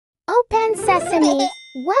Sesame!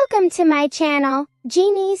 Welcome to my channel,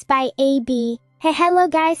 Genies by AB. Hey, hello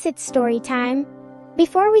guys, it's story time.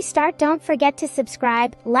 Before we start, don't forget to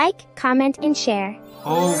subscribe, like, comment, and share.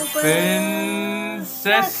 Open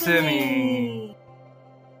Sesame!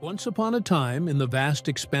 Once upon a time, in the vast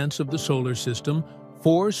expanse of the solar system,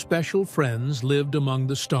 4 special friends lived among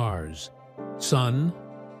the stars: Sun,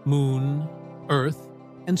 Moon, Earth,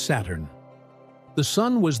 and Saturn. The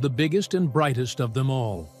Sun was the biggest and brightest of them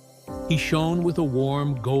all. He shone with a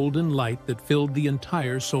warm, golden light that filled the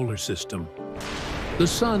entire solar system. The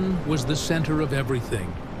Sun was the center of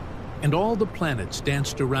everything, and all the planets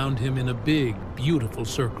danced around him in a big, beautiful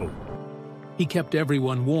circle. He kept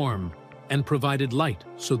everyone warm and provided light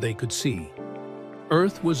so they could see.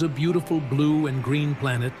 Earth was a beautiful blue and green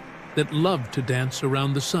planet that loved to dance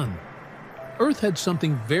around the Sun. Earth had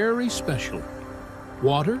something very special: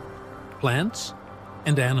 water, plants,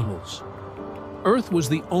 and animals. Earth was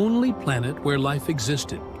the only planet where life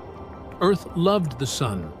existed. Earth loved the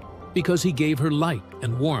Sun because he gave her light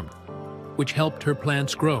and warmth, which helped her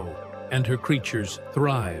plants grow and her creatures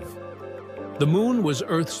thrive. The Moon was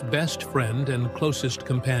Earth's best friend and closest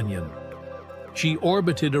companion. She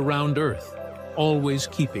orbited around Earth, always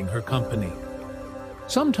keeping her company.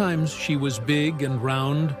 Sometimes she was big and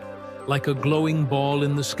round, like a glowing ball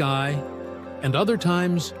in the sky, and other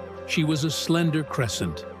times she was a slender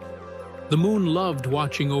crescent. The Moon loved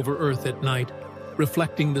watching over Earth at night,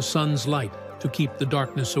 reflecting the Sun's light to keep the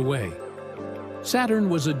darkness away. Saturn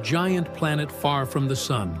was a giant planet far from the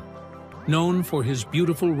Sun, known for his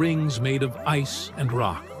beautiful rings made of ice and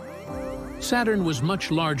rock. Saturn was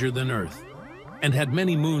much larger than Earth and had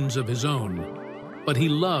many moons of his own, but he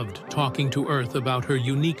loved talking to Earth about her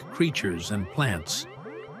unique creatures and plants.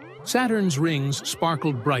 Saturn's rings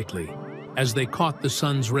sparkled brightly as they caught the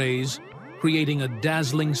Sun's rays, creating a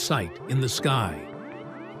dazzling sight in the sky.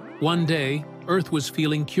 One day, Earth was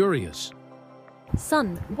feeling curious.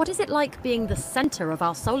 Sun, what is it like being the center of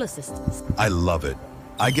our solar systems? I love it.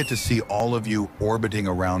 I get to see all of you orbiting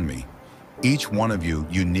around me, each one of you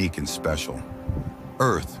unique and special.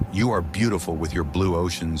 Earth, you are beautiful with your blue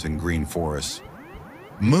oceans and green forests.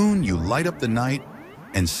 Moon, you light up the night,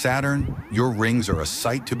 and Saturn, your rings are a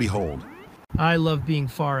sight to behold. I love being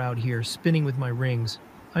far out here, spinning with my rings.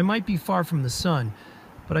 I might be far from the Sun,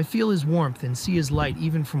 but I feel his warmth and see his light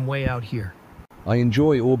even from way out here. I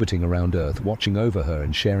enjoy orbiting around Earth, watching over her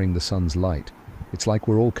and sharing the Sun's light. It's like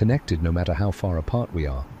we're all connected no matter how far apart we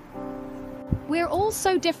are. We're all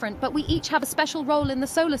so different, but we each have a special role in the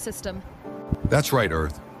solar system. That's right,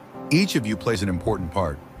 Earth. Each of you plays an important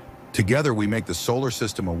part. Together we make the solar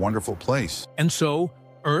system a wonderful place. And so,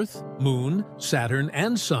 Earth, Moon, Saturn,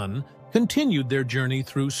 and Sun continued their journey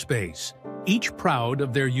through space, each proud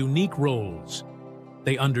of their unique roles.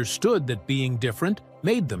 They understood that being different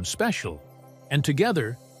made them special, and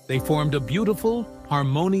together they formed a beautiful,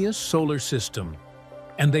 harmonious solar system.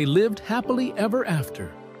 And they lived happily ever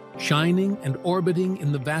after, shining and orbiting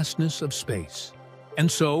in the vastness of space.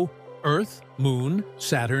 And so, Earth, Moon,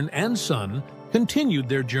 Saturn, and Sun continued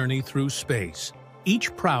their journey through space,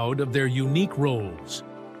 each proud of their unique roles.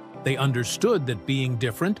 They understood that being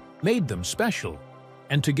different made them special,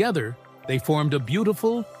 and together they formed a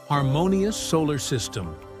beautiful, harmonious solar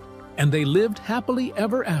system. And they lived happily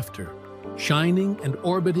ever after, shining and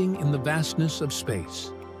orbiting in the vastness of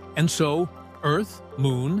space. And so, Earth,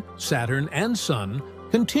 Moon, Saturn, and Sun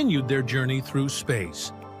continued their journey through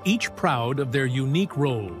space, each proud of their unique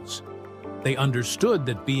roles. They understood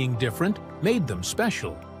that being different made them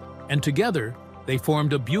special, and together they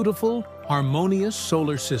formed a beautiful, harmonious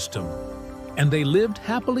solar system. And they lived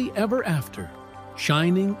happily ever after,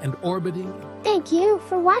 shining and orbiting. Thank you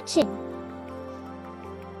for watching.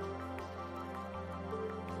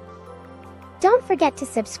 Don't forget to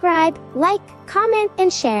subscribe, like, comment,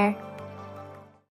 and share.